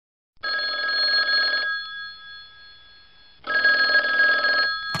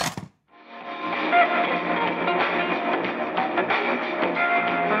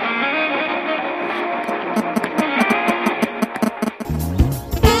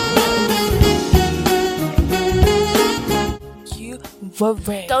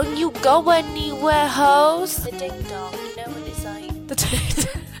worry. Don't you go anywhere, hoes. The ding dong, you know what it's like. The ding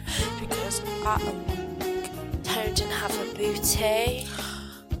because I don't have a booty.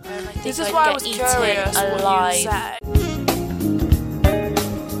 And I think this is I'd why I get was eaten curious alive. what you said.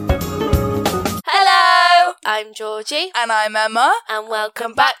 Hello, I'm Georgie. And I'm Emma. And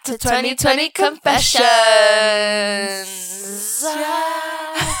welcome back to 2020 Confessions.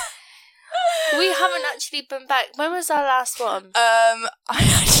 Yeah. We haven't actually been back. When was our last one? I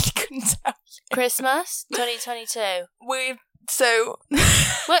actually couldn't tell you. Christmas 2022. Well,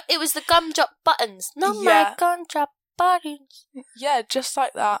 it was the gumdrop buttons. Not Yeah. my gumdrop buttons. yeah, just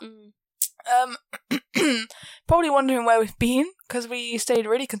like that. Probably wondering where we've been because we stayed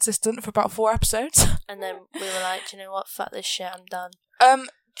really consistent for about 4 episodes. And then we were like, do you know what? Fuck this shit. I'm done.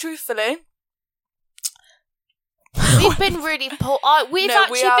 Truthfully, we've been really poor. We've been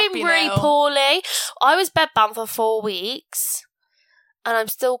really ill. poorly. I was bedbound for 4 weeks, and I'm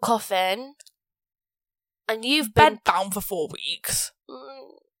still coughing. And you've been bedbound for 4 weeks.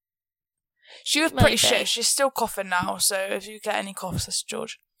 Mm, She was pretty Maybe. shit. She's still coughing now, so if you get any coughs, that's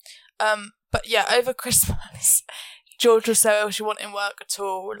George. But yeah, over Christmas, George was so ill she wasn't in work at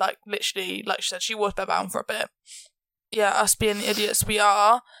all. Like, literally, like she said, she was bedbound for a bit. Yeah, us being the idiots we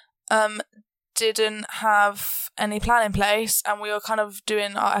are, didn't have any plan in place, and we were kind of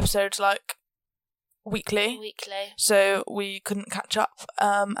doing our episodes, like, weekly. So we couldn't catch up,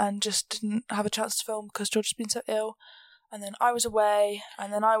 and just didn't have a chance to film because George has been so ill. And then I was away,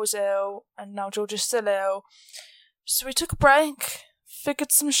 and then I was ill, and now George is still ill. So we took a break,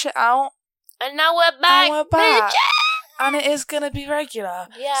 figured some shit out. And now we're back. And it is going to be regular.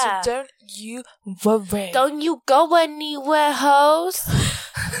 Yeah. So don't you worry. Don't you go anywhere, hoes.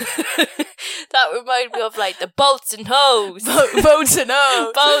 That reminded me of like the boats and hoes. Boats and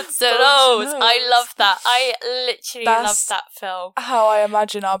hoes. Boats and hoes. I love that. I literally love That's that film. how I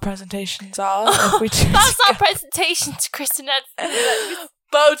imagine our presentations are. If we choose That's to our go. presentation to Chris and Ed.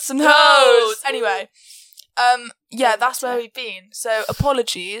 Boats and Hoes. hoes. Anyway, yeah, that's where we've been. So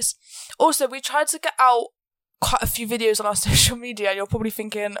apologies. Also, we tried to get out quite a few videos on our social media. You're probably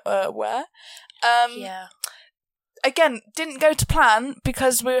thinking, where? Yeah. Again, didn't go to plan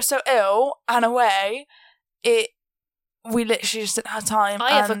because we were so ill and away. We literally just didn't have time.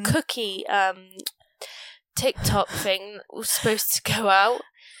 I have a cookie TikTok thing that was supposed to go out.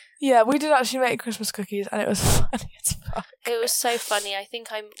 Yeah, we did actually make Christmas cookies, and it was funny as fuck. It was so funny. I think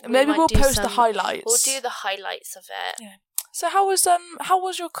Maybe we'll post the highlights. We'll do the highlights of it. Yeah. So how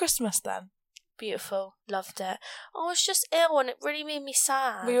was your Christmas then? Beautiful. Loved it. I was just ill and it really made me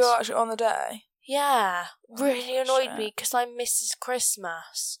sad. We were actually on the day. Yeah. Really annoyed shit. me because I missed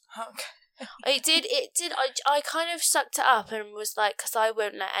Christmas. Okay. It did. I kind of sucked it up and was like, because I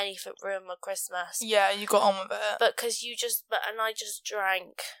won't let anything ruin my Christmas. Yeah, you got on with it. But because and I just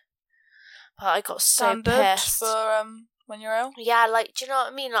drank. But I got so Standard pissed. for when you're ill. Yeah, like, do you know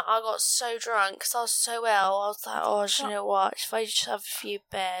what I mean? Like, I got so drunk because I was so ill. I was like, oh, do you know what? If I just have a few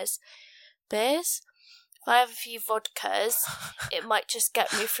beers? If I have a few vodkas, it might just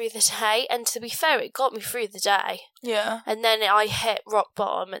get me through the day. And to be fair, it got me through the day. Yeah. And then I hit rock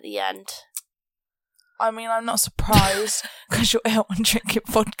bottom at the end. I mean, I'm not surprised because you're ill and drinking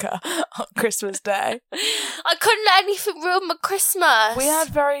vodka on Christmas Day. I couldn't let anything ruin my Christmas. We had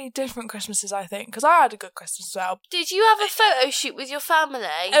very different Christmases, I think, because I had a good Christmas as well. Did you have a photo shoot with your family?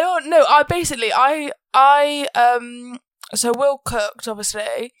 Oh no! So Will cooked.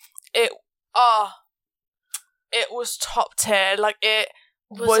 Obviously, it was top tier. Like it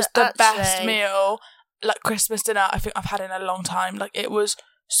was the best meal, like Christmas dinner I think I've had in a long time. Like it was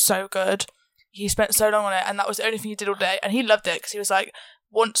so good. He spent so long on it, and that was the only thing he did all day, and he loved it because he was like,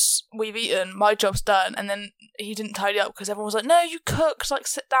 once we've eaten, my job's done. And then he didn't tidy up because everyone was like, no, you cooked, like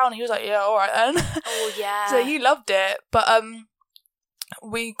sit down. And he was like, yeah, all right then. Oh yeah. So he loved it. But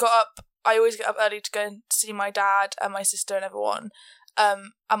we got up. I always get up early to go and see my dad and my sister and everyone.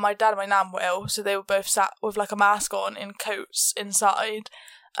 And my dad and my nan were ill, so they were both sat with like a mask on in coats inside.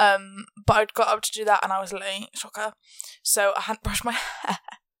 But I'd got up to do that and I was late, shocker. So I hadn't brushed my hair.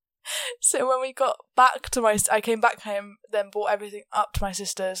 So when we got back to I came back home, then brought everything up to my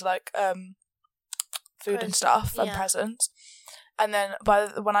sister's, like food and stuff and presents. And then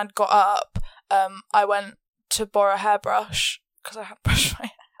when I'd got up, I went to borrow a hairbrush because I hadn't brushed my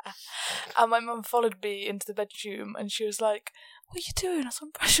hair. And my mum followed me into the bedroom and she was like, what are you doing? I was like,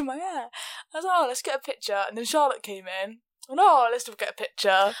 I'm brushing my hair. I was like, oh, let's get a picture. And then Charlotte came in. Oh, let's get a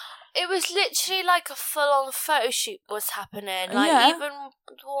picture. It was literally like a full-on photo shoot was happening. Like, Yeah. even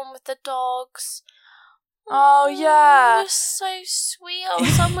the one with the dogs. Oh, yeah. It was so sweet. I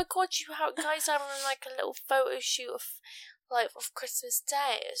was oh my god, you guys having like a little photo shoot of like of Christmas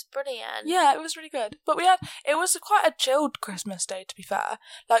Day. It was brilliant. Yeah, it was really good. But it was quite a chilled Christmas Day, to be fair.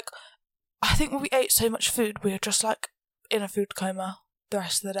 Like, I think we ate so much food, we were just like in a food coma the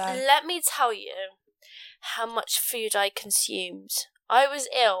rest of the day. Let me tell you how much food I consumed. I was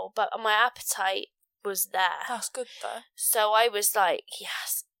ill, but my appetite was there. That's good though. So I was like,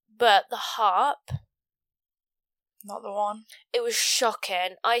 yes. But the harp, not the one. It was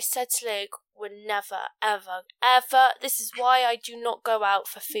shocking. I said to Luke, we're never, ever, ever. This is why I do not go out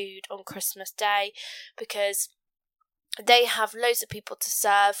for food on Christmas Day, because they have loads of people to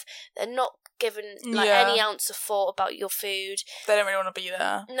serve. They're not given any ounce of thought about your food. They don't really want to be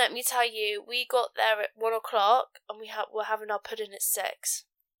there. Let me tell you, we got there at 1:00 and we're having our pudding at 6.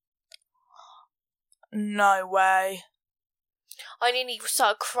 No way. I nearly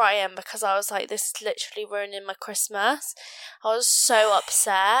started crying because I was like, this is literally ruining my Christmas. I was so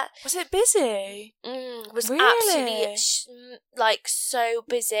upset. Was it busy? It was really? absolutely so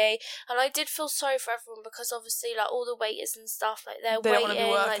busy, and I did feel sorry for everyone because obviously like all the waiters and stuff, like they're they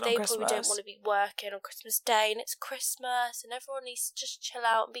waiting, like they probably don't want to be working on Christmas Day, and it's Christmas and everyone needs to just chill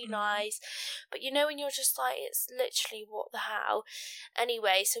out and be nice. But you know when you're just like, it's literally what the hell.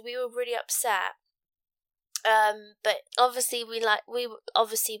 Anyway, so we were really upset. But obviously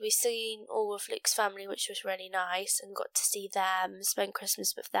we seen all of Luke's family, which was really nice, and got to see them, spend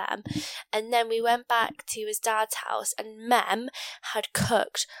Christmas with them, and then we went back to his dad's house, and Mem had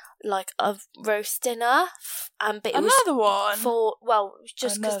cooked like a roast dinner, but it another was one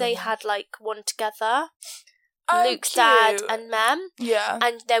just because they had like one together. Oh, Luke's cute. dad and Mem. Yeah.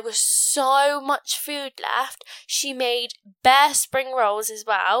 And there was so much food left. She made bare spring rolls as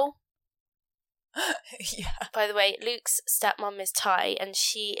well. Yeah. By the way, Luke's stepmom is Thai, and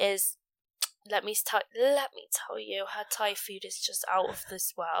she is. Let me tell you, her Thai food is just out of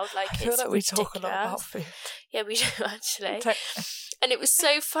this world. Like, I feel it's like we ridiculous. talk a lot about food. Yeah, we do actually. And it was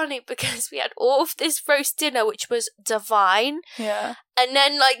so funny because we had all of this roast dinner, which was divine. Yeah. And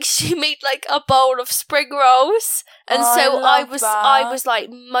then like she made like a bowl of spring rolls, and I was like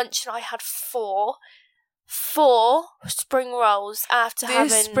munching. I had four spring rolls after having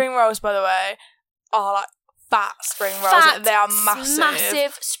spring rolls, by the way, are like fat spring rolls. They are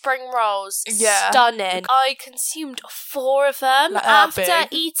massive spring rolls. Yeah. Stunning. I consumed 4 of them after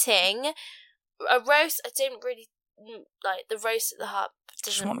eating a roast. I didn't really like the roast at the hub.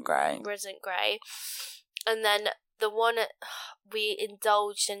 Wasn't great. And then the one we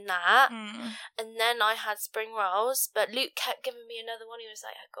indulged in that, and then I had spring rolls. But Luke kept giving me another one. He was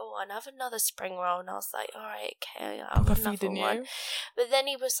like, "Go on, have another spring roll." And I was like, "All right, okay, I'll have another one." But then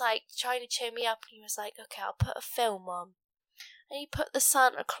he was like trying to cheer me up, and he was like, "Okay, I'll put a film on." And he put the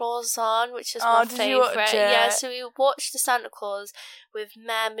Santa Claus on, which is my favourite. You watch it? Yeah, so we watched the Santa Claus with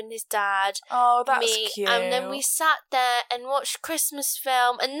Mem and his dad. Oh, that's cute. And then we sat there and watched Christmas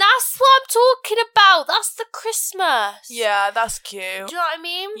film, and that's what I'm talking about. That's the Christmas. Yeah, that's cute. Do you know what I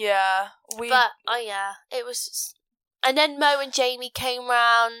mean? Yeah. It was. And then Mo and Jamie came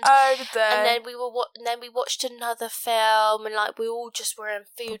round. Oh, did they? And then we watched another film, and like we all just were in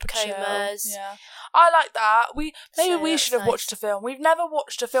food comas. Yeah, I like that. We should have watched a film. We've never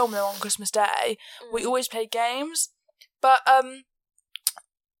watched a film though on Christmas Day. We always play games, but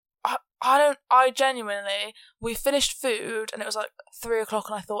I genuinely, we finished food and it was like 3:00,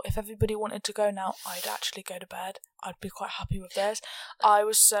 and I thought if everybody wanted to go now, I'd actually go to bed. I'd be quite happy with this. I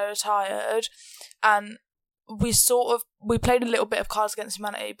was so tired, and we played a little bit of Cards Against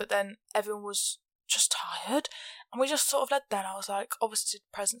Humanity, but then everyone was just tired, and we just sort of led then. I was like, obviously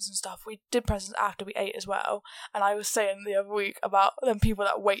did presents and stuff. We did presents after we ate as well, and I was saying the other week about them people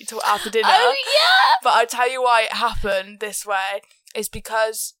that wait till after dinner. Oh yeah! But I tell you why it happened this way is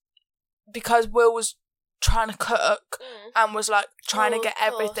because Will was trying to cook and was like trying to get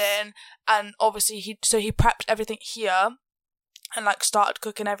everything, and obviously he prepped everything here and like started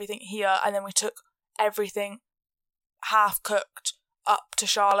cooking everything here, and then we took everything half cooked up to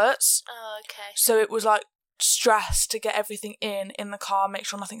Charlotte's. Oh, okay. So it was like stress to get everything in the car, make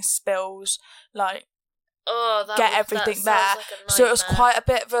sure nothing spills, like get everything there. Like so it was quite a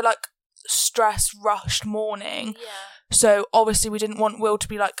bit of a like stress rushed morning. Yeah. So obviously we didn't want Will to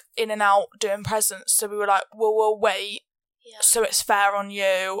be like in and out doing presents, so we were like, we'll wait. Yeah. So it's fair on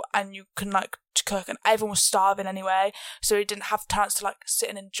you, and you can like cook, and everyone was starving anyway, so he didn't have a chance to like sit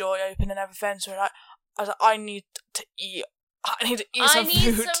and enjoy opening everything. So I was like, I need to eat some food. I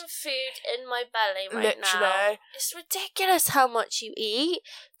need some food in my belly now. It's ridiculous how much you eat,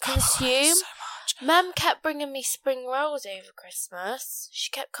 consume. So much. Mum kept bringing me spring rolls over Christmas. She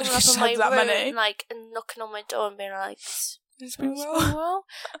kept coming up in my room, like, and knocking on my door and being like, It's been It's well. been well.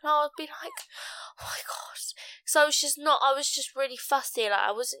 And I would be like, oh my god. So I was just really fussy. Like,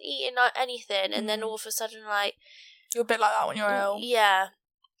 I wasn't eating like anything, and then all of a sudden, like, You're a bit like that when you're ill. yeah.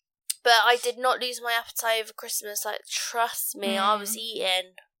 But I did not lose my appetite over Christmas. Like, trust me, I was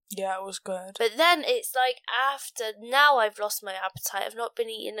eating. Yeah, it was good. But then it's like now I've lost my appetite. I've not been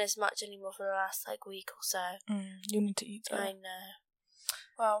eating as much anymore for the last like week or so. You need to eat though. I know.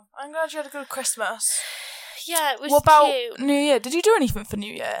 Well, I'm glad you had a good Christmas. Yeah, it was What about cute. New Year? Did you do anything for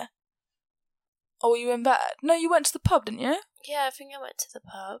New Year? Or were you in bed? No, you went to the pub, didn't you? Yeah, I think I went to the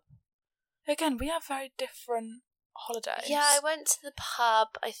pub. Again, we have very different holidays. Yeah, I went to the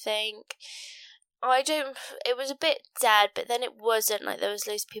pub, I think. It was a bit dead, but then it wasn't. Like, there was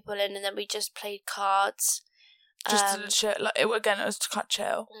loads of people in, and then we just played cards. Just to chill. Like, it was quite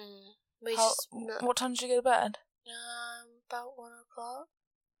chill. What time did you go to bed? About 1 o'clock.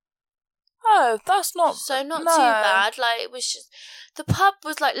 Oh, that's not... So not too bad. Like, it was just... The pub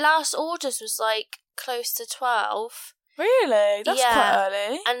was, like, last orders was, like, close to 12. Really? That's quite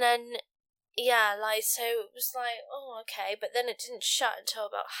early. And then... Yeah, like, so it was like, oh, okay, but then it didn't shut until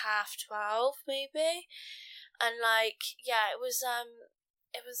about 12:30, maybe, and like, yeah, it was all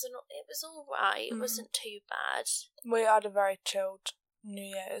right. It wasn't too bad. We had a very chilled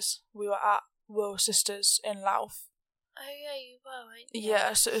New Year's. We were at Will's sisters in Louth. Oh yeah, you were, weren't you?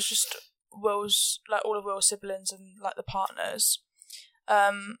 Yeah, so it was just Will's, like, all of Will's siblings and like the partners.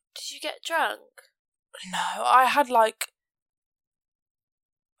 Did you get drunk? No, I had like.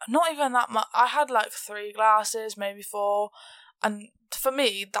 Not even that much. I had like 3 glasses, maybe 4, and for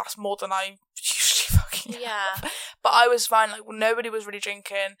me, that's more than I usually fucking have. But I was fine. Like, nobody was really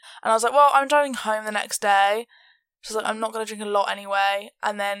drinking, and I was like, well, I'm driving home the next day, so like, I'm not gonna drink a lot anyway.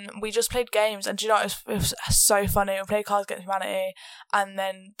 And then we just played games, and do you know, it was so funny. We played Cards Against Humanity, and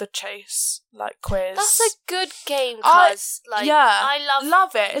then the chase like quiz. That's a good game, cause I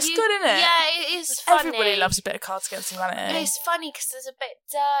love it. It's good, isn't it? Yeah, it is funny. Everybody loves a bit of Cards Against Humanity. But it's funny because it's a bit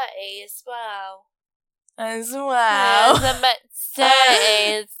dirty as well. As well. It's a bit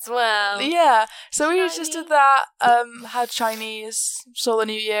dirty as well. Yeah. So we just did that, had Chinese, saw the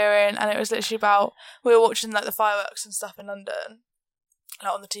New Year in, and it was literally about, we were watching like the fireworks and stuff in London,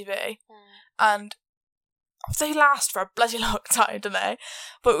 like on the TV, and they last for a bloody long time, don't they?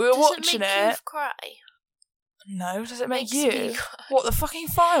 But we were watching it. Does it make you cry? No, does it make me you? cry. What, the fucking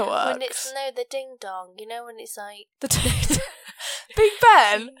fireworks? When it's, the ding dong, you know, when it's like... Big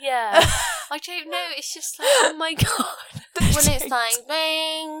Ben? Yeah. I don't know, it's just like, oh my god. When it's like,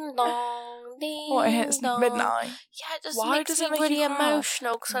 ding dong, ding dong. What, it hits midnight? Yeah, it just Why makes does it me make really you cry?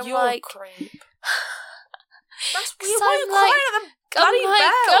 emotional, because I'm You're like... a creep. That's Because why you're crying at the bloody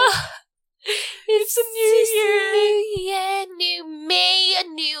bell. God. It's a new year. New year, new me,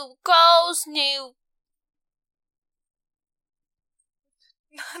 new goals, new...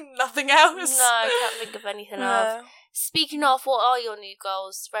 Nothing else. No, I can't think of anything else. Speaking of, what are your new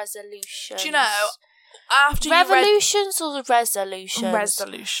goals, resolutions? Do you know, after revolutions or resolutions?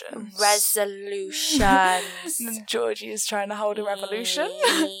 Resolutions. Resolutions. Georgie is trying to hold a revolution.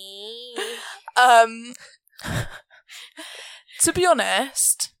 To be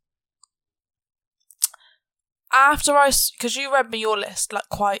honest, because you read me your list like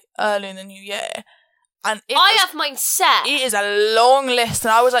quite early in the new year, and I have mine set. It is a long list,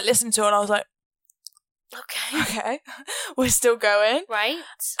 and I was like listening to it, and I was like, okay, we're still going, right?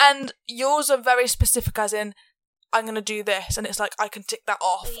 And yours are very specific, as in, I'm gonna do this, and it's like I can tick that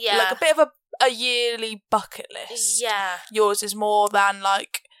off, like a bit of a yearly bucket list. Yeah, yours is more than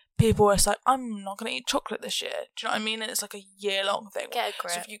like people are like, I'm not gonna eat chocolate this year. Do you know what I mean? And it's like a year-long thing. Get a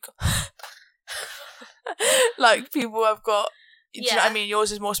grip. So if you like, people have got, do you know what I mean?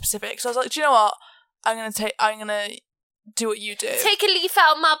 Yours is more specific. So I was like, do you know what? I'm gonna do what you do. Take a leaf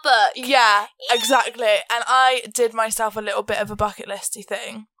out of my book. Yeah, exactly. And I did myself a little bit of a bucket listy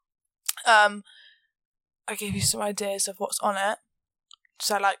thing. I gave you some ideas of what's on it.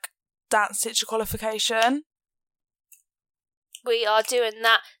 So like dance teacher qualification. We are doing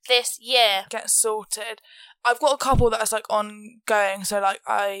that this year. Get sorted. I've got a couple that's like ongoing, so like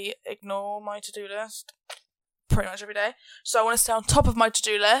I ignore my to-do list pretty much every day. So I want to stay on top of my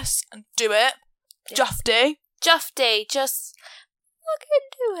to-do list and do it. Yeah. Jufty, just fucking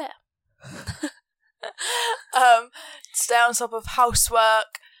do it. Stay on top of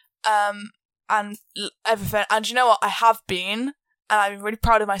housework, and everything. And you know what? I have been, and I've been really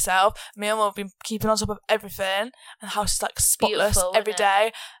proud of myself. Me and Mum have been keeping on top of everything, and the house is like spotless every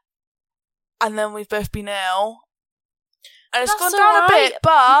day. And then we've both been ill, And it's That's gone down a bit,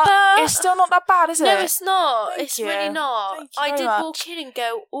 but it's still not that bad, is it? No, it's not. Thank It's you. really not. Thank you I very did much. walk in and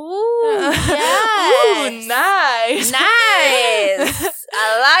go, ooh, yes. Ooh, nice. Nice.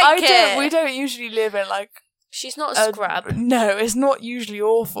 I like it. We don't usually live in like... She's not a scrub. No, it's not usually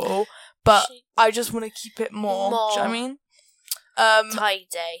awful, but I just want to keep it more. Do you know what I mean?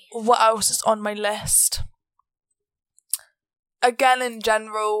 Tidy. What else is on my list? Again, in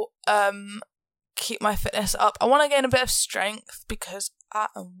general, keep my fitness up. I want to gain a bit of strength because I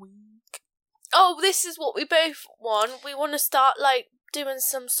am weak. Oh, this is what we both want. We want to start like doing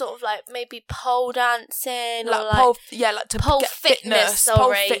some sort of like maybe pole dancing Like or like pole, yeah, like to pole get fitness. Pole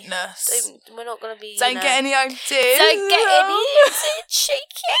Sorry, fitness. we're not gonna be. Don't get any ideas. Don't get any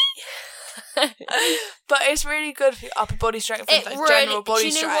shaky. But it's really good for your upper body strength and like general body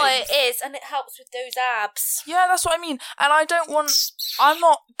strength. Do you know what it is? And it helps with those abs. Yeah, that's what I mean. And I'm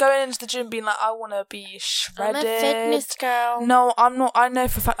not going into the gym being like, I want to be shredded. I'm a fitness girl. No, I'm not. I know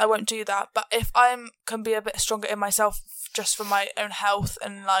for a fact I won't do that. But if I can be a bit stronger in myself just for my own health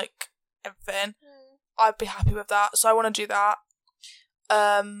and like everything, I'd be happy with that. So I want to do that.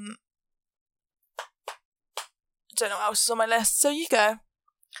 Don't know what else is on my list. So you go.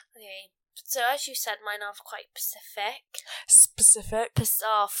 Okay. So as you said, mine are quite specific. Specific?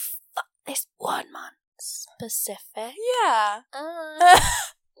 Fuck this one, man. Specific. Yeah.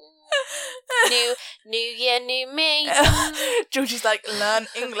 New year, new me. Georgie's like, learn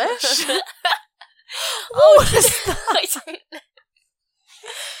English. Oh, I don't know.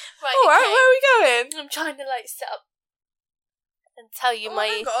 Right, alright, where are we going? I'm trying to like set up and tell you my...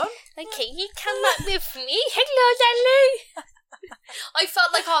 hang on. Okay, you come up with me. Hello, darling. I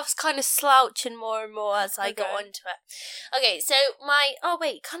felt like I was kind of slouching more and more as I got onto it. Okay, so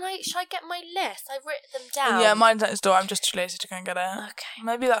should I get my list? I've written them down. Yeah, mine's next door. I'm just too lazy to go and get it. Okay.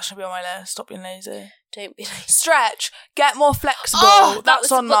 Maybe that should be on my list. Stop being lazy. Don't be lazy. Stretch. Get more flexible. Oh,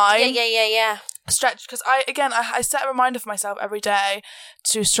 that's on mine. Yeah. Stretch, because I set a reminder for myself every day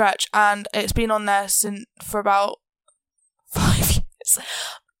to stretch, and it's been on there for about 5 years.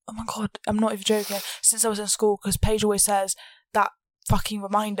 Oh my god, I'm not even joking. Since I was in school, because Paige always says that fucking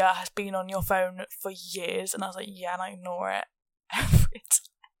reminder has been on your phone for years, and I was like, yeah, and I ignore it every time.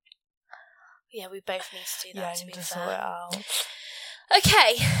 Yeah, we both need to do that. Yeah, to be to fair. sort it out.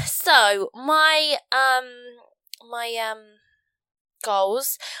 Okay, so my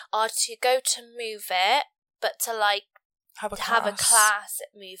goals are to go to Move It, but to like have a class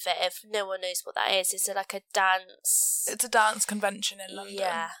at Move It. If no one knows what that is like a dance. It's a dance convention in London.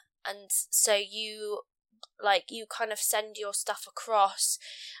 Yeah, and so you kind of send your stuff across,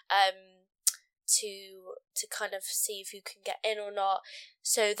 to kind of see if you can get in or not.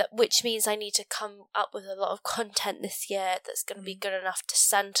 So which means I need to come up with a lot of content this year that's going to be good enough to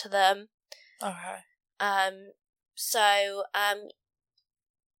send to them. Okay. So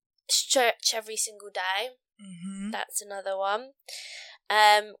stretch every single day. Mm-hmm. That's another one.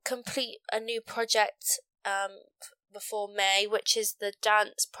 Complete a new project before May, which is the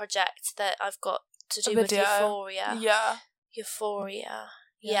dance project that I've got to do with Euphoria. Yeah. Euphoria.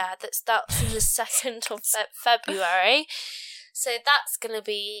 Yeah, that's in the 2nd of February. So that's going to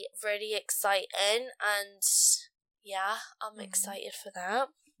be really exciting, and yeah, I'm excited for that.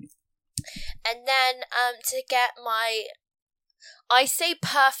 And then to get I say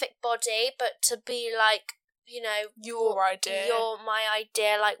perfect body, but to be like, you know, your idea. My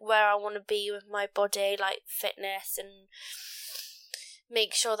idea, like where I want to be with my body, like fitness, and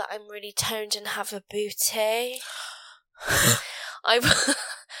make sure that I'm really toned and have a booty.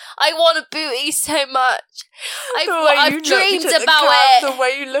 I want a booty so much. I've dreamed about it. The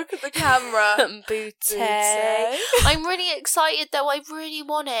way you look at the camera. Booty. I'm really excited though. I really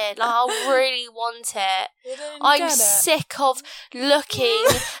want it. Like, I really want it. I'm sick of looking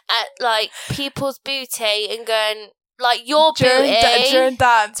at like people's booty and going like your booty. During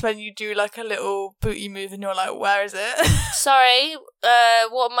dance, when you do like a little booty move and you're like, where is it? Sorry,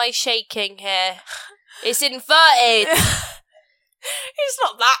 what am I shaking here? It's inverted. It's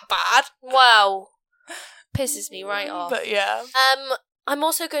not that bad. Wow. Pisses me right off. But yeah. I'm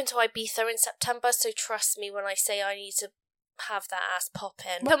also going to Ibiza in September, so trust me when I say I need to have that ass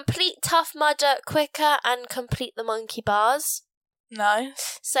popping. Complete Tough Mudder quicker and complete the monkey bars.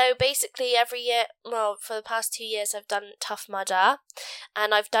 Nice. So basically every year, well, for the past 2 years I've done Tough Mudder,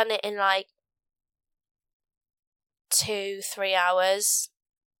 and I've done it in like 2-3 hours.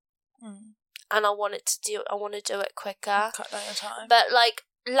 And I want to do it quicker. Cut down your time. But like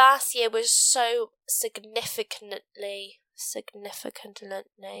last year was so significantly.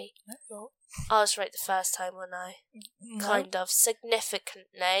 I was right the first time, wasn't I? No. Kind of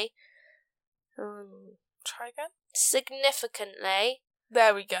significantly. Try again. significantly.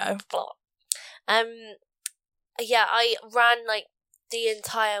 There we go. Yeah, I ran like the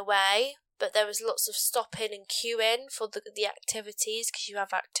entire way, but there was lots of stopping and queuing for the activities because you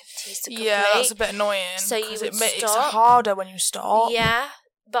have activities to complete. Yeah, that's a bit annoying. So you would stop. It's harder when you stop. Yeah,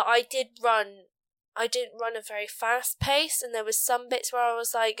 but I didn't run a very fast pace, and there was some bits where I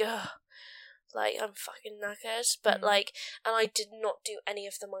was like, ugh, like I'm fucking knackered. But like, and I did not do any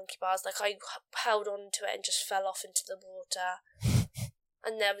of the monkey bars. Like I held on to it and just fell off into the water.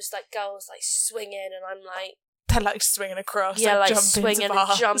 And there was like girls like swinging, and I'm like, they're like swinging across. Yeah, like jump swinging into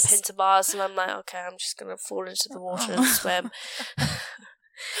and jump into bars, and I'm like, okay, I'm just gonna fall into the water and swim.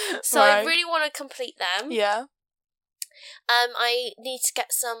 So right. I really want to complete them. Yeah. I need to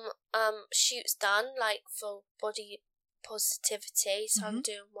get some shoots done, like for body positivity. So I'm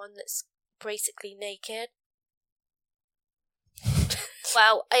doing one that's basically naked.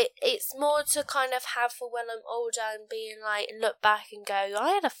 Well, it's more to kind of have for when I'm older and being like, look back and go,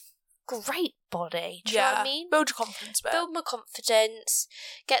 I had a great body. Do you know what I mean? Build your confidence back. Build my confidence.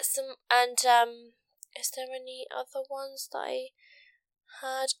 Get some, and is there any other ones that I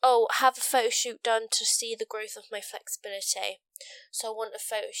had? Oh, have a photo shoot done to see the growth of my flexibility. So I want a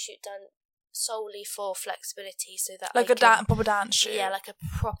photo shoot done solely for flexibility, so that like proper dance shoot. Yeah, like a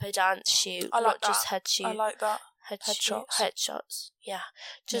proper dance shoot, not just head shoot. I like that. Headshots. Yeah,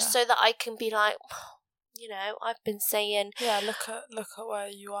 just so that I can be like, you know, I've been saying. Yeah, look at where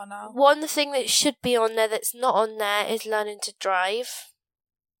you are now. One thing that should be on there that's not on there is learning to drive.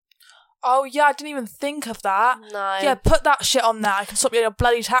 Oh yeah, I didn't even think of that. No. Yeah, put that shit on there. I can stop you in a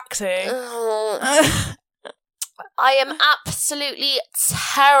bloody taxi. I am absolutely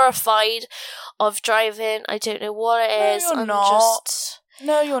terrified of driving. I don't know what it is. No, you're not.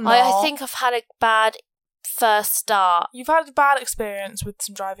 No, you're not. I think I've had a bad first start. You've had a bad experience with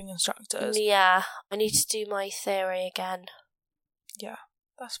some driving instructors. Yeah, I need to do my theory again. Yeah,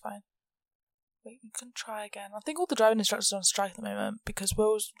 that's fine. We can try again. I think all the driving instructors are on strike at the moment because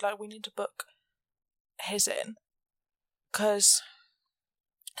we need to book his in because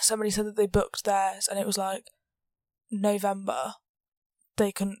somebody said that they booked theirs and it was like November.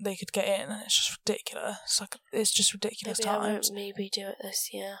 They could get in and it's just ridiculous. It's just ridiculous maybe times. I won't maybe do it this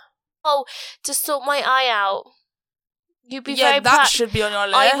year. Oh, to sort my eye out. You'd be very that should be on your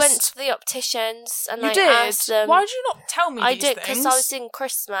list. I went to the opticians and I asked them. Why did you not tell me? I these did things? because I was in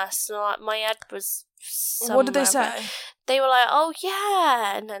Christmas and like my head was. What did they say? They were like, "Oh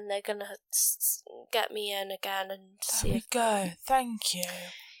yeah," and then they're gonna get me in again and see. There we go. Thank you.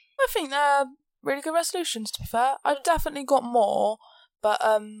 I think they're really good resolutions. To be fair, I've definitely got more, but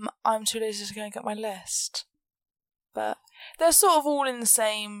I'm too lazy to go and get my list. But they're sort of all in the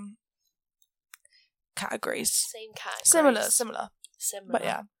same categories. Same categories. Similar. But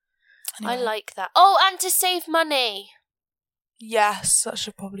yeah. Anyway. I like that. Oh, and to save money. Yes, that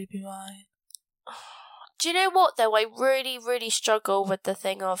should probably be mine. Do you know what, though? I really, really struggle with the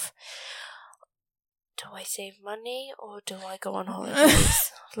thing of, do I save money or do I go on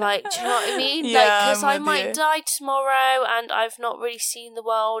holidays? Like, do you know what I mean? Yeah, because I might die tomorrow and I've not really seen the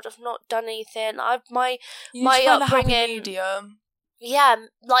world. I've not done anything. My upbringing. Medium. Yeah,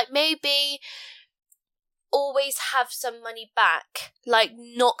 like maybe always have some money back, like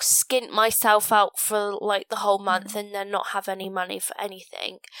not skint myself out for like the whole month and then not have any money for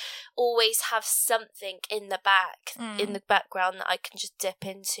anything. Always have something in the background that I can just dip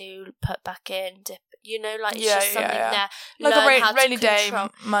into, put back in, you know, like it's just something there. Like learn a rainy day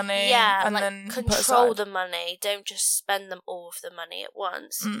money. Yeah, and like then control the money. Don't just spend them all of the money at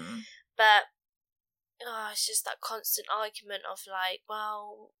once. But it's just that constant argument of like,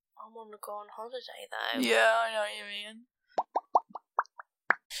 well, I want to go on holiday though. Yeah, I know what you mean.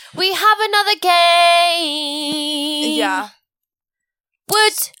 We have another game. Yeah.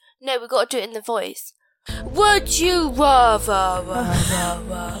 No, we got to do it in the voice. Would you rather?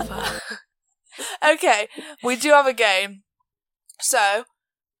 Okay, we do have a game. So,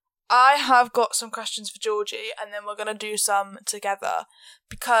 I have got some questions for Georgie, and then we're going to do some together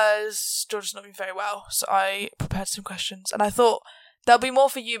because Georgie's not been very well. So I prepared some questions, and I thought there'll be more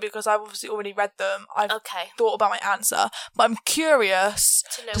for you because I've obviously already read them. I've thought about my answer, but I'm curious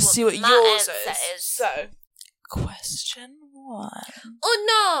to see what yours is. So, question 1. Oh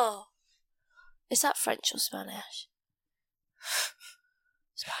no! Is that French or Spanish?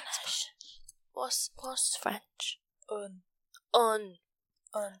 Spanish. What's French? Un, 2,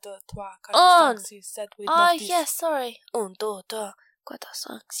 3, 4, 5, 6, 7, 8, 9, 10. Yes, sorry. 1, 2, 3, 4,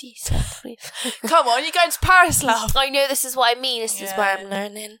 5, 6, 7, 8. Come on, you're going to Paris, love. I know this is what I mean. This is where I'm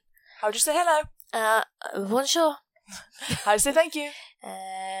learning. How do you say hello? Bonjour. How do you say thank you?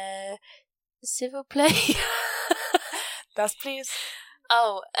 S'il vous plaît. That's please.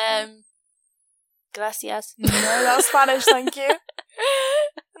 Oh, gracias. No, that's Spanish, thank you.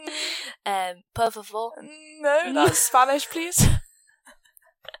 Por favor. No, that's Spanish, please.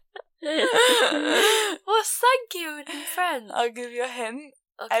 What's thank you in French? I'll give you a hint.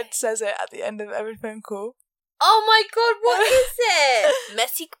 Okay. Ed says it at the end of every phone call. Oh my god, what is it?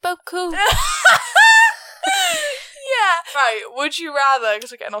 Merci beaucoup. Yeah. Right, would you rather,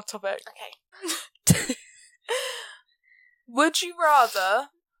 because we're getting off topic. Okay. Would you rather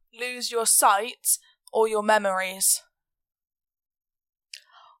lose your sight or your memories?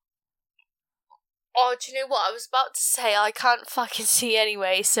 Oh, do you know what? I was about to say I can't fucking see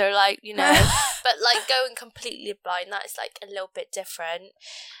anyway, so like, you know. But like going completely blind, that is like a little bit different.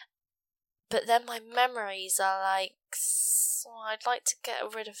 But then my memories are like, so I'd like to get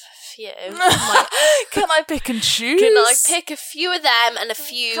rid of a few. Can I pick and choose? Can I pick a few of them and a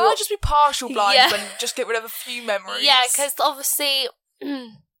few? Can I just be partial blind Yeah. and just get rid of a few memories? Yeah, because obviously,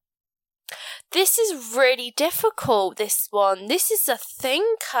 this is really difficult, this one. This is a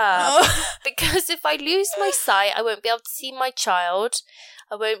thinker. Because if I lose my sight, I won't be able to see my child.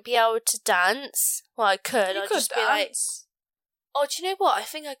 I won't be able to dance. Well, I could. You I'd could just dance. be like, oh, do you know what? I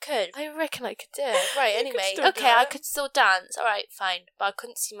think I could. I reckon I could do it. Right, You could anyway. still do Okay, I it. could still dance. All right, fine. But I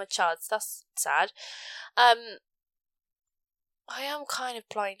couldn't see my child, so that's sad. I am kind of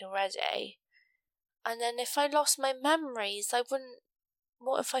blind already. And then if I lost my memories, I wouldn't...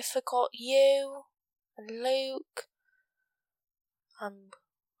 What if I forgot you and Luke? I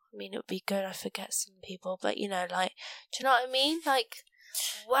mean, it would be good I forget some people, but you know, like, do you know what I mean? Like,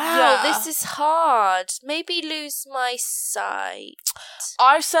 wow, Yeah. this is hard. Maybe lose my sight.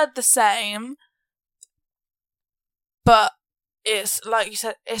 I said the same, but it's like you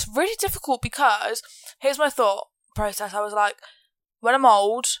said, it's really difficult because here's my thought process. I was like, when I'm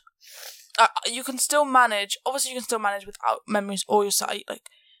old, you can still manage. Obviously, you can still manage without memories or your sight. Like,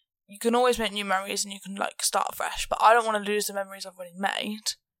 you can always make new memories and you can like start fresh. But I don't want to lose the memories I've already made.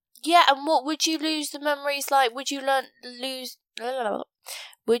 Yeah, and what would you lose the memories like? Would you lose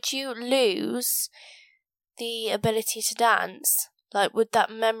the ability to dance? Like, would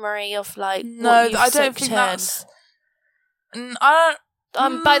that memory of like No, what you've I don't think sucked that's. I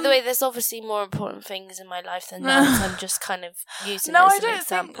don't. By the way, there's obviously more important things in my life than dance. I'm just kind of using No, it I as an don't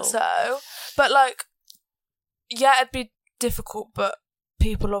example. think so. But like, yeah, it'd be difficult. But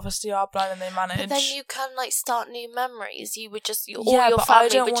people obviously are blind and they manage. But then you can like start new memories. You would just, all Yeah, your but I family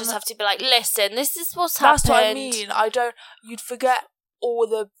don't would just wanna- have to be like, listen, this is what's That's happened. what I mean. You'd forget all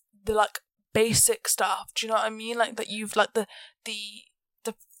the like basic stuff. Do you know what I mean? Like that you've like the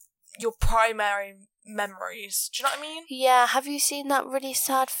your primary memories. Do you know what I mean? Yeah, have you seen that really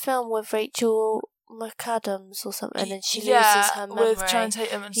sad film with Rachel McAdams or something? And she Yeah, loses her memory. with Channing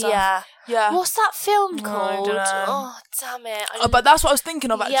Tatum and stuff. Yeah. Yeah. What's that film No, I called? dunno. Oh, damn it. But that's what I was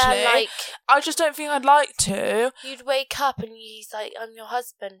thinking of actually. Yeah, like, I just don't think I'd like to. you'd wake up and he's like, I'm your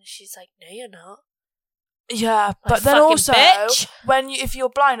husband. She's like, no, you're not. Yeah, but then fucking also bitch. if you're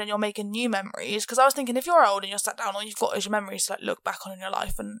blind and you're making new memories, because I was thinking if you're old and you're sat down, all you've got is your memories to like look back on in your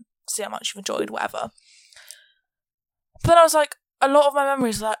life and see how much you've enjoyed, whatever. But then I was like, a lot of my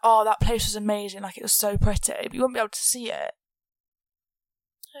memories are like, oh, that place was amazing, like it was so pretty, but you wouldn't be able to see it.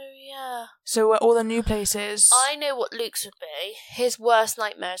 Oh, yeah. So all the new places. I know what Luke's would be. His worst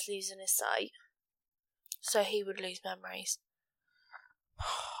nightmare is losing his sight. So he would lose memories.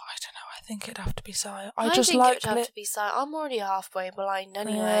 I don't know. I think it'd have to be sight. I just think like it would have to be sight. I'm already halfway blind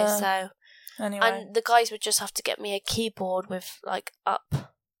anyway, Yeah. so... Anyway. And the guys would just have to get me a keyboard with, like, up...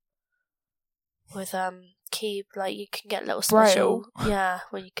 With, like, you can get little special... Yeah,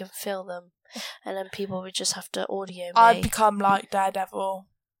 where you can fill them. And then people would just have to audio me. I'd become like Daredevil,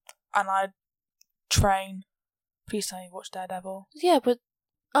 and I'd train. Please tell me you watch Daredevil. Yeah, but...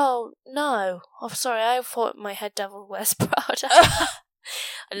 Oh, no. Oh, sorry, I thought my head devil wears Prada.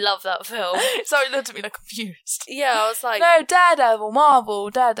 I love that film. Sorry, looked at me like confused. Yeah, I was like... No, Daredevil, Marvel,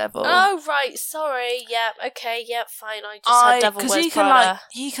 Daredevil. Oh, right, sorry. Yep, okay, yep, fine. I just had Devil Wears he can Prada.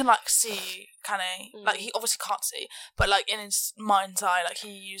 he can see, can he? Like he obviously can't see, but like in his mind's eye, like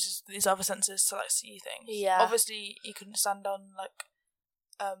he uses these other senses to like see things. Yeah. Obviously, you can stand on like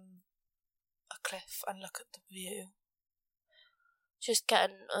a cliff and look at the view. Just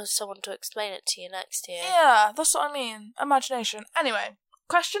getting someone to explain it to you next year. Yeah, that's what I mean. Imagination. Anyway,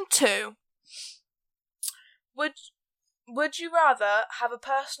 question 2. Would you rather have a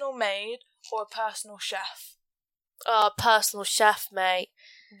personal maid or a personal chef? Oh, personal chef, mate.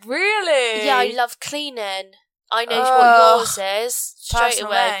 Really? Yeah, I love cleaning. I know what yours is. Straight Personal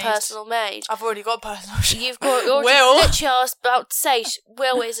away, maid. personal maid. I've already got a personal chef. You've got... Will. Will. Literally, I was about to say,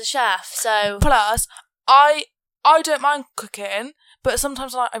 Will is a chef, so... Plus, I don't mind cooking, but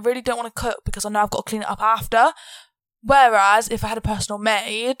sometimes I really don't want to cook because I know I've got to clean it up after. Whereas if I had a personal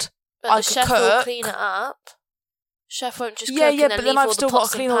maid, but I the could chef cook. will clean it up. Chef won't just cook Yeah, and then but leave then all I've the still got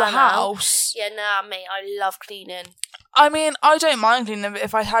pots to and clean all the pan out. house. Yeah, nah, mate, I love cleaning. I mean, I don't mind cleaning, but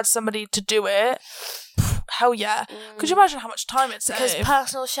if I had somebody to do it, hell yeah. Could you imagine how much time it saves? Because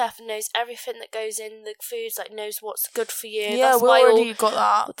personal chef knows everything that goes in the foods, like knows what's good for you. Yeah, that's we why already got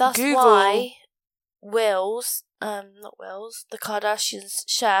that. That's Google. why not Wills, the Kardashians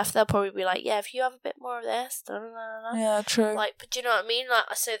chef, they'll probably be like, yeah, if you have a bit more of this, Yeah, true. Like, but do you know what I mean? Like,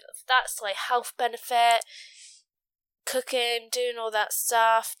 so that's like health benefit, cooking, doing all that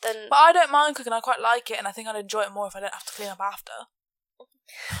stuff. Then, but I don't mind cooking. I quite like it, and I think I'd enjoy it more if I don't have to clean up after.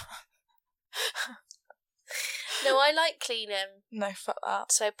 No, I like cleaning. No, fuck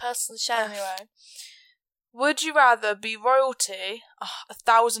that. So personal chef. Anyway, would you rather be royalty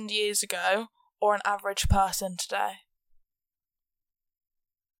 1,000 years ago or an average person today?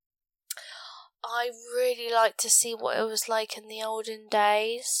 I really like to see what it was like in the olden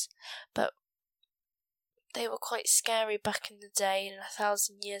days, but they were quite scary back in the day,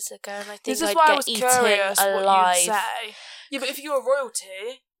 1,000 years ago, and I think this is I'd why get I was eaten curious alive. what you'd say. Yeah, but if you were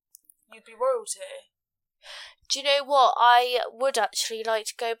royalty, you'd be royalty. Do you know what? I would actually like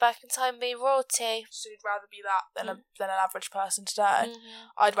to go back in time and be royalty. So you'd rather be that than an average person today? Mm-hmm.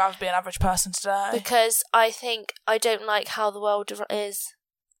 I'd rather be an average person today. Because I think I don't like how the world is.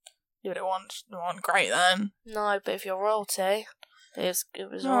 You don't want great then. No, but if you're royalty, it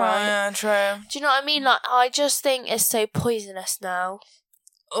was Oh, alright. yeah, true. Do you know what I mean? Like, I just think it's so poisonous now.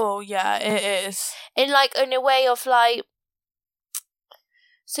 Oh, yeah, it is. In a way of like,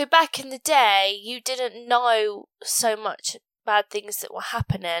 so back in the day, you didn't know so much bad things that were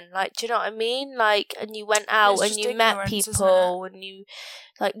happening. Like, do you know what I mean? Like, and you went out and you met people and you,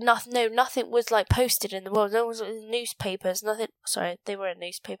 like, nothing was like posted in the world. No one was in newspapers. Nothing. Sorry, they were in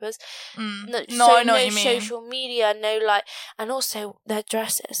newspapers. I know No what you mean. social media. No, like, and also their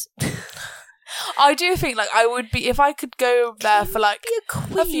dresses. I do think, like, I would be, if I could go there for, like,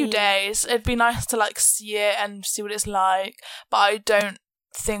 be a few days, it'd be nice to, like, see it and see what it's like. But I don't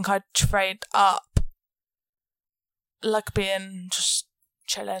think I'd trade up, like, being just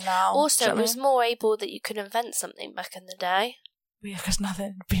chilling now. Also, it was more able that you could invent something back in the day. Yeah, because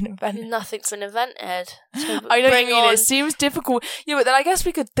nothing had been invented. Nothing's been invented. So I know what you mean. It seems difficult. Yeah, but then I guess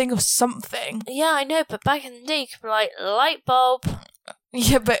we could think of something. Yeah, I know, but back in the day, you could be like, light bulb.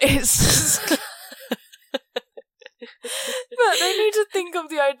 Yeah, but it's... But they need to think of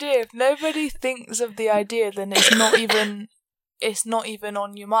the idea. If nobody thinks of the idea, then it's not even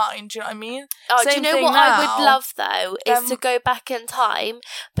on your mind. Do you know what I mean? Oh, do you know what I would love though is to them- go back in time,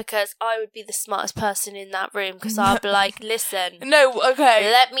 because I would be the smartest person in that room, because I'd be like, listen, No, okay.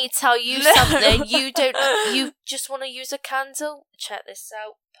 let me tell you something. You just want to use a candle? Check this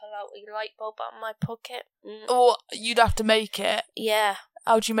out. Pull out a light bulb out of my pocket. Or you'd have to make it. Yeah,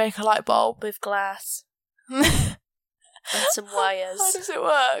 How do you make a light bulb? with glass And and some wires. How does it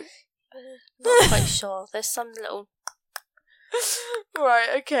work? Not quite sure. There's some little. Right,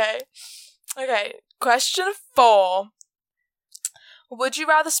 okay. Okay, question 4. Would you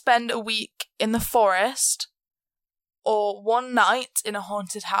rather spend a week in the forest or one night in a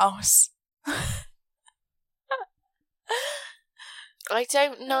haunted house? I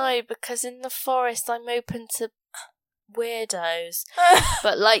don't know, because in the forest I'm open to weirdos.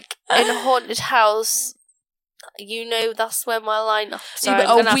 But like in a haunted house, that's where my line. Sorry,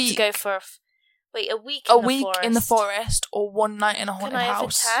 I'm gonna have to go for a week. A week in the forest or one night in a haunted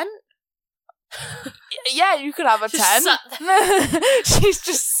house. Can I have a tent? Yeah, you could have a Just tent. She's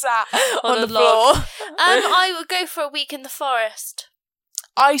just sat on the log. floor. I would go for a week in the forest.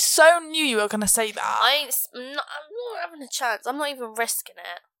 I so knew you were going to say that. I'm not having a chance. I'm not even risking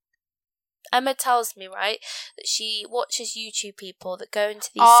it. Emma tells me, right, that she watches YouTube people that go into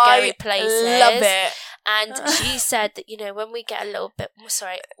these scary places. I love it. And she said that, when we get when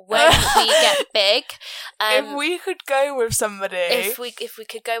we get big, if we could go with somebody, if we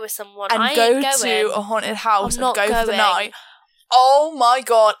could go with someone, and I go ain't going. to a haunted house I'm and not go for the going. night, oh my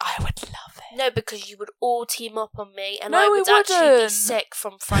god, I would love it. No, because you would all team up on me, and No, I we would actually be wouldn't. sick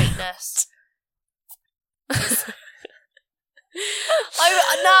from frightness.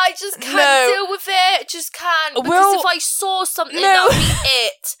 I just can't deal with it. Just can't. Because if I saw something, that would be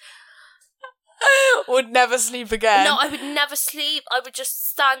it. Would never sleep again. No, I would never sleep. I would just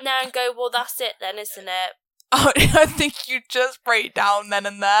stand there and go, well, that's it then, isn't it? I think you'd just break down then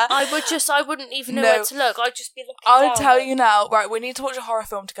and there. I wouldn't even know where to look. I'd just be looking I'll down. tell you now. Right, we need to watch a horror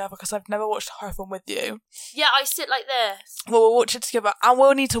film together because I've never watched a horror film with you. Yeah, I sit like this. Well, we'll watch it together, and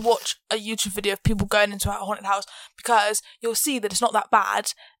we'll need to watch a YouTube video of people going into a haunted house because you'll see that it's not that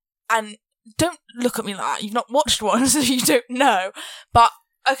bad. And don't look at me like that. You've not watched one, so you don't know. But,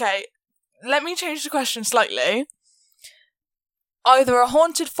 okay, let me change the question slightly. Either a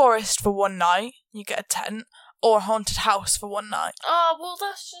haunted forest for one night, you get a tent, or a haunted house for one night. Oh, well,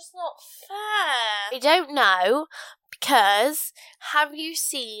 that's just not fair. I don't know, because have you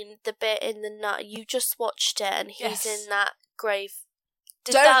seen the bit in the Nun? You just watched it, and he's in that grave.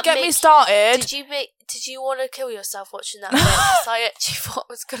 Don't get me started. Did you want to kill yourself watching that bit? Because I actually thought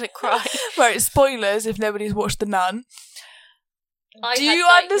I was going to cry. Right, spoilers if nobody's watched The Nun. Do you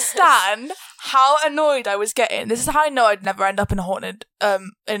understand how annoyed I was getting? This is how I know I'd never end up in a haunted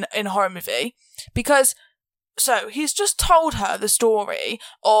in a horror movie. Because so he's just told her the story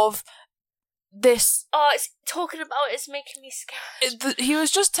of this. Oh, it's talking about it's making me scared. He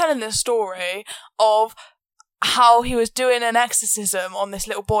was just telling this story of how he was doing an exorcism on this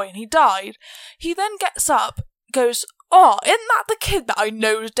little boy and he died. He then gets up, goes, "Oh, isn't that the kid that I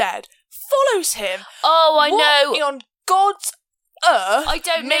know is dead?" Follows him. Oh, I know. What on God's earth I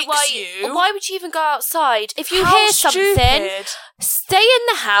don't know makes why would you even go outside? If you How hear something, stupid. stay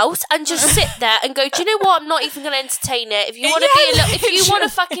in the house and just sit there and go, do you know what? I'm not even going to entertain it. If you want to if you want to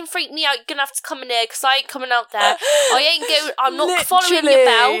fucking freak me out, you're going to have to come in here because I ain't coming out there. I'm not following your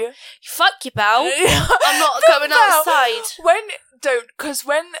bell. Fuck your bell. I'm not going outside. Because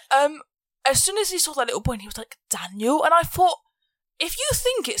as soon as he saw that little boy, and he was like, "Daniel," and I thought, if you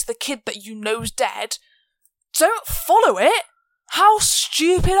think it's the kid that you know's dead, don't follow it. How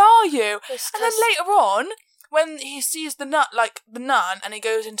stupid are you? And then later on, when he sees the nun, and he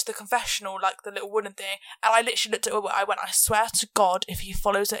goes into the confessional, like the little wooden thing, and I literally looked at her, I went, I swear to God, if he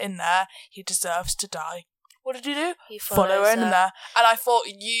follows her in there, he deserves to die. What did he do? He follow her in there. And I thought,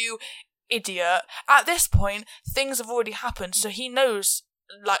 you idiot. At this point, things have already happened, so he knows,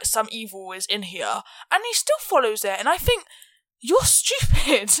 like, some evil is in here, and he still follows it, and I think, you're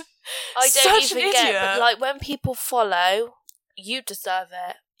stupid. I don't Such even an idiot. get it, but, like, when people follow, you deserve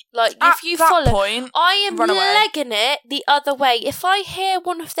it. Like, At if you that follow, point, I am run away. legging it the other way. If I hear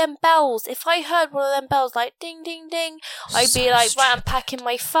one of them bells, if I heard one of them bells like ding, ding, ding, I'd be like, right, I'm packing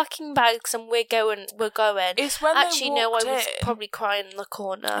my fucking bags and we're going. It's when Actually, they no, I walked was in. probably crying in the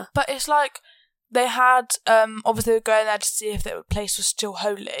corner. But it's like they had, obviously they were going there to see if the place was still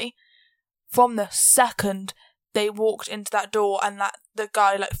holy. From the second they walked into that door and that the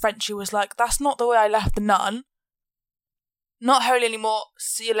guy, like Frenchie, was like, "That's not the way I left the nun. Not holy anymore.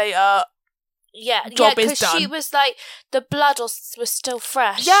 See you later." Yeah, Job is because done. she was like, the blood was still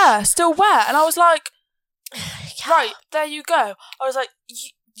fresh. Yeah, still wet. And I was like, right, there you go. I was like,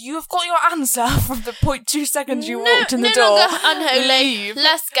 you've got your answer from the 0.2 seconds you walked in the door. No, unholy. Leave.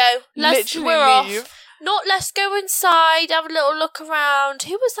 Let's go. Literally we're leave. off. Not let's go inside, have a little look around.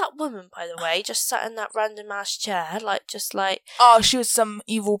 Who was that woman, by the way? Just sat in that random ass chair, Oh, she was some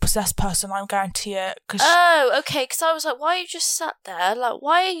evil possessed person, I guarantee it. Oh, okay, because I was like, why are you just sat there? Like,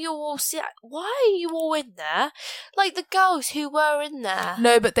 why are you all in there? Like, the girls who were in there.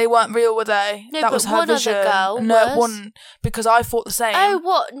 No, but they weren't real, were they? No, that was her one vision. other girl No, was. one, because I thought the same. Oh,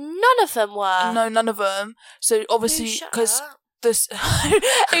 what? None of them were? No, none of them. So, obviously, because up. this...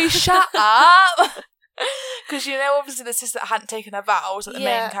 Hey, shut up! Because, obviously the sister that hadn't taken her vows, like the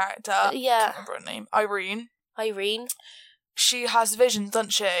main character. Yeah. I can't remember her name. Irene. She has visions,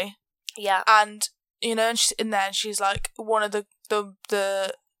 doesn't she? Yeah. And, and she's in there and she's like, one of the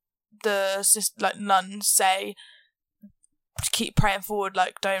sister, like, nuns say, keep praying forward,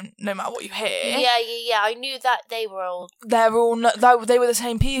 like, no matter what you hear. Yeah. I knew that they were all... They were the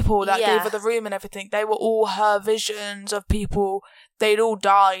same people that gave her the room and everything. They were all her visions of people. They'd all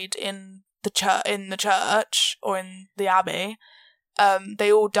died in the church or in the abbey.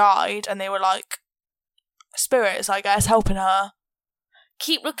 They all died and they were like spirits, I guess, helping her.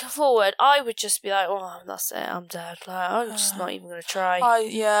 Keep looking forward. I would just be like, oh, that's it, I'm dead. Like, I'm just not even going to try.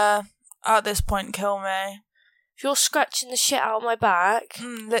 At this point, kill me. If you're scratching the shit out of my back,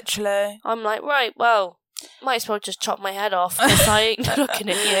 literally, I'm like, right, well, might as well just chop my head off because I ain't looking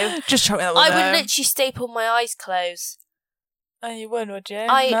at you. Just chop it out. I would literally staple my eyes closed. Oh, you would you?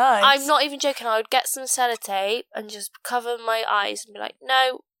 Nice. I'm not even joking. I would get some sellotape and just cover my eyes and be like,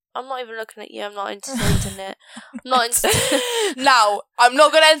 no, I'm not even looking at you. I'm not entertaining it. Now, I'm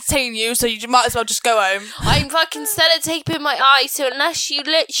not going to entertain you, so you might as well just go home. I'm fucking sellotaping my eyes, so unless you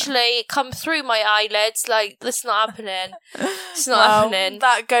literally come through my eyelids, like, that's not happening. It's not happening.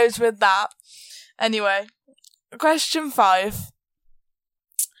 That goes with that. Anyway, question 5.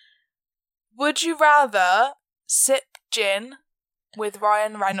 Would you rather sip gin with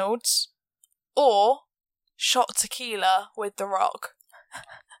Ryan Reynolds or shot tequila with The Rock?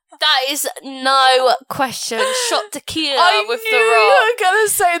 That is no question. Shot tequila with The I knew Rock. you were going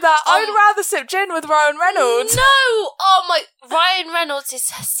to say that. I'd rather sip gin with Ryan Reynolds. No! Oh my... Ryan Reynolds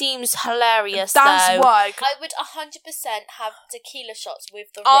seems hilarious, That's though. why. I would 100% have tequila shots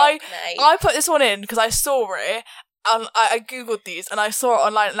with The Rock, mate. I put this one in because I saw it, and I googled these, and I saw it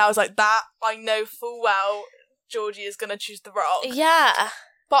online, and I was like, that, I know full well Georgie is going to choose The Rock. Yeah.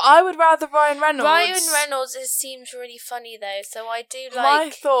 But I would rather Ryan Reynolds. Ryan Reynolds seems really funny, though, so I do like... My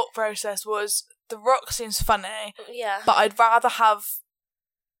thought process was, The Rock seems funny, Yeah. but I'd rather have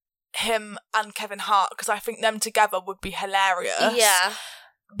him and Kevin Hart, because I think them together would be hilarious. Yeah.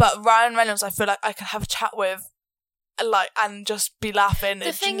 But Ryan Reynolds, I feel like I could have a chat with, like, and just be laughing.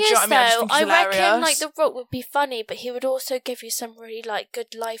 The thing do you is, know what I mean? though, I reckon, like, The Rock would be funny, but he would also give you some really, like,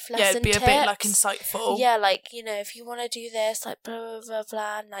 good life lesson it'd be tips. a bit, like, insightful. Yeah, like, you know, if you want to do this, like, blah, blah, blah,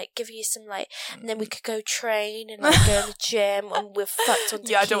 blah, and, like, give you some, like, and then we could go train and, like, go to the gym and we're fucked on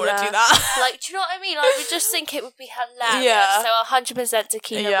tequila. Yeah, I don't want to do that. Like, do you know what I mean? I would just think it would be hilarious. Yeah. So 100%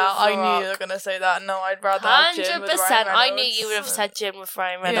 tequila with The I Rock. knew you were going to say that. No, I'd rather have gin with Ryan 100%. Reynolds. I knew you would have said gin with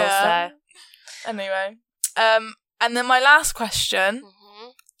Ryan Reynolds, though. Anyway. And then my last question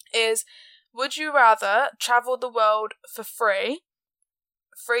is, would you rather travel the world for free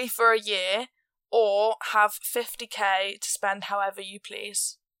for a year, or have 50k to spend however you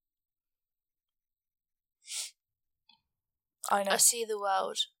please? I know. I see the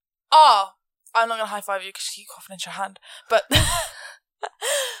world. Oh, I'm not going to high five you because you keep coughing into your hand. But,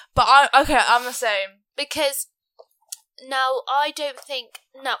 I'm the same. Because now I don't think...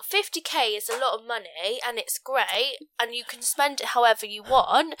 Now, 50k is a lot of money and it's great and you can spend it however you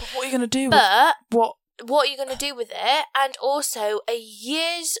want. But what are you going to do But with what are you going to do with it? And also, a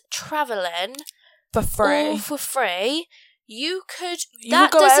year's travelling... For free. All for free. You could... You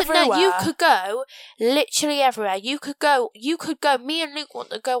that could go doesn't everywhere. You could go literally everywhere. You could go... Me and Luke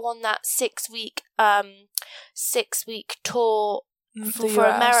want to go on that 6-week tour for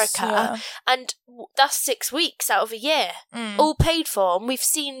US, America, yeah. and that's 6 weeks out of a year, all paid for, and we've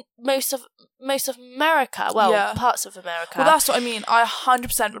seen most of America, parts of America. Well, that's what I mean. I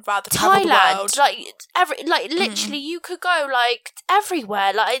 100% would rather travel the world. Thailand, literally, you could go like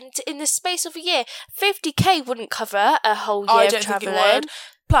everywhere, like in the space of a year. 50k wouldn't cover a whole year of traveling. Think it would.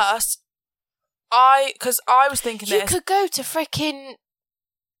 Plus, because I was thinking you could go to freaking.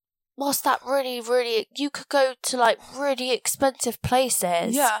 What's that really... You could go to, like, really expensive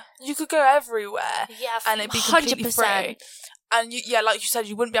places. Yeah, you could go everywhere. Yeah, and it'd be completely 100%. free. And, like you said,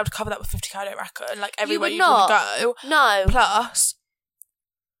 you wouldn't be able to cover that with 50k, I don't reckon. Like, everywhere you you want to go. No. Plus,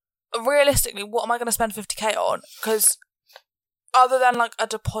 realistically, what am I going to spend 50k on? Because other than, like, a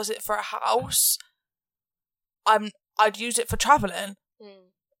deposit for a house, I'd use it for travelling.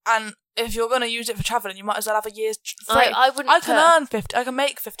 And if you're going to use it for travelling, you might as well have a year's free. I can earn 50. I can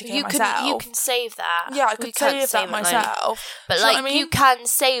make 50k myself. You can save that. Yeah, I could save that myself. But do you know what I mean? You can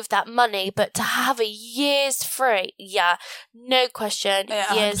save that money, but to have a year's free, no question.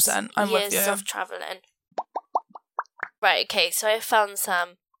 Yeah, years, 100%. I'm with years you. of travelling. Right, okay, so I found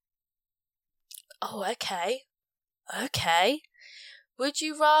some. Oh, okay. Would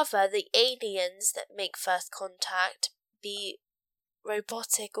you rather the aliens that make first contact be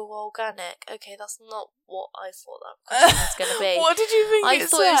robotic or organic? Okay, that's not what I thought that question was going to be. What did you think I it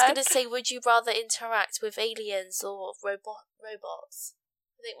thought said? it was going to say, would you rather interact with aliens or robots?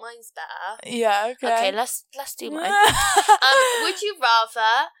 I think mine's better. Yeah, okay. Okay, let's do mine. Would you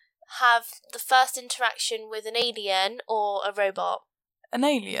rather have the first interaction with an alien or a robot? An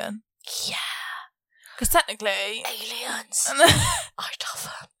alien? Yeah. Because technically... Aliens. I love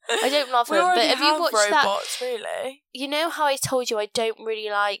them. I don't love them, but have you watched robots, that? Really? You know how I told you I don't really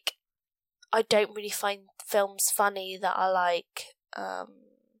find films funny that are like, I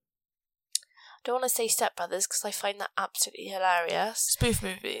don't want to say Step Brothers because I find that absolutely hilarious. Spoof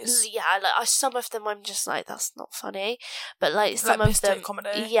movies. Yeah, like some of them I'm just like, that's not funny, but like some like of them,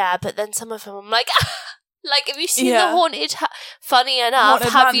 comedy. Yeah, but then some of them I'm like. Like, have you seen the Haunted... Funny enough, Haunted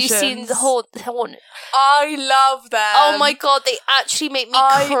have Mansions. you seen the Haunted... I love them. Oh my god, they actually make me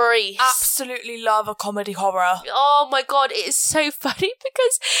crease. I absolutely love a comedy horror. Oh my god, it is so funny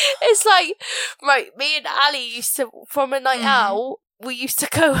because it's like... Right, me and Ali used to, from a night out, we used to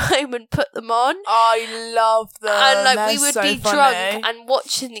go home and put them on. I love them. And like They're we would so be funny. drunk and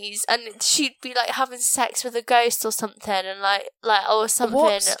watching these, and she'd be like having sex with a ghost or something, and like or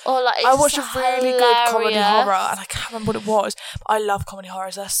something, or like it's I watched a just really good comedy hilarious. horror, and I can't remember what it was. But I love comedy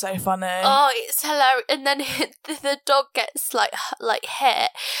horrors. They're so funny. Oh, it's hilarious! And then the dog gets like hit,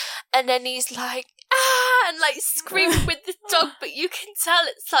 and then he's like, ah, and like screaming with the dog, but you can tell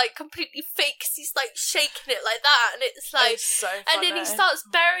it's like completely fake because he's like shaking it like that, and it's like, It's so funny. and then he starts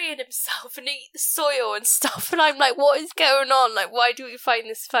burying himself and eat the soil and stuff, and I'm like, what is going on? Like, why do we find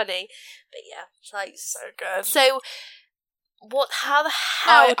this funny? But yeah, it's like so good. So, what? How the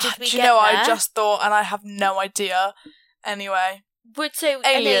hell did we get there? I just thought, and I have no idea. Anyway. Would say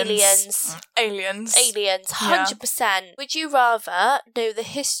aliens. Aliens, Yeah. 100%. Would you rather know the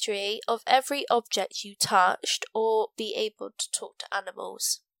history of every object you touched or be able to talk to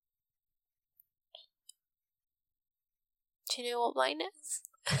animals? Do you know what mine is?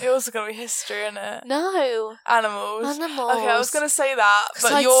 It was going to be history, innit? No. Animals. Animals. Okay, I was going to say that,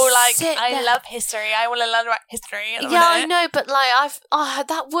 but I'd you're like, sit I there. love history. I want to learn about history. at the Yeah, I minute. know, but like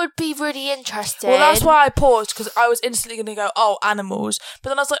that would be really interesting. Well, that's why I paused, because I was instantly going to go, oh, animals. But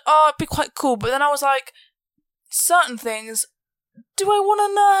then I was like, oh, it'd be quite cool. But then I was like, certain things, do I want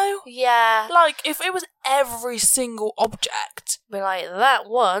to know? Yeah. Like, if it was every single object. Be like, that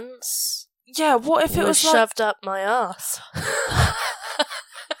once Yeah, what if it was like... shoved up my ass?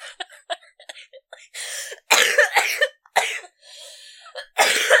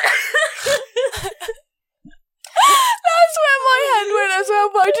 That's where my head went as well,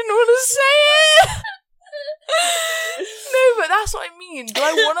 but I didn't want to say it. No, but that's what I mean. Do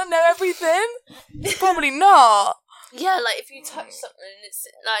I want to know everything? Probably not. Yeah, like if you touch something and it's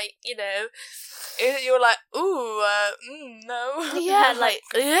like, you know... You're like, ooh, no. Yeah, like,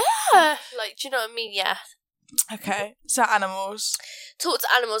 yeah. Like, do you know what I mean? Yeah. Okay, so animals. Talk to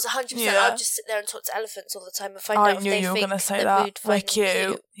animals, 100%. Yeah. I'll just sit there and talk to elephants all the time and find I out if knew they you were think going to say that that. we'd We're find them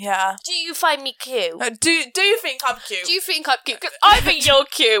cute. Yeah. Do you find me cute? Do you think I'm cute? Do you think I'm cute? Because I think you're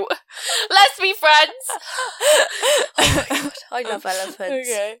cute. Let's be friends. Oh my God, I love elephants.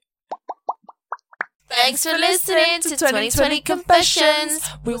 Okay. Thanks for listening to 2020 Confessions.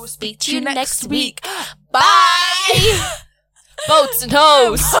 We will speak to you next week. Bye. Boats and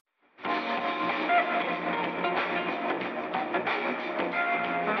hoes.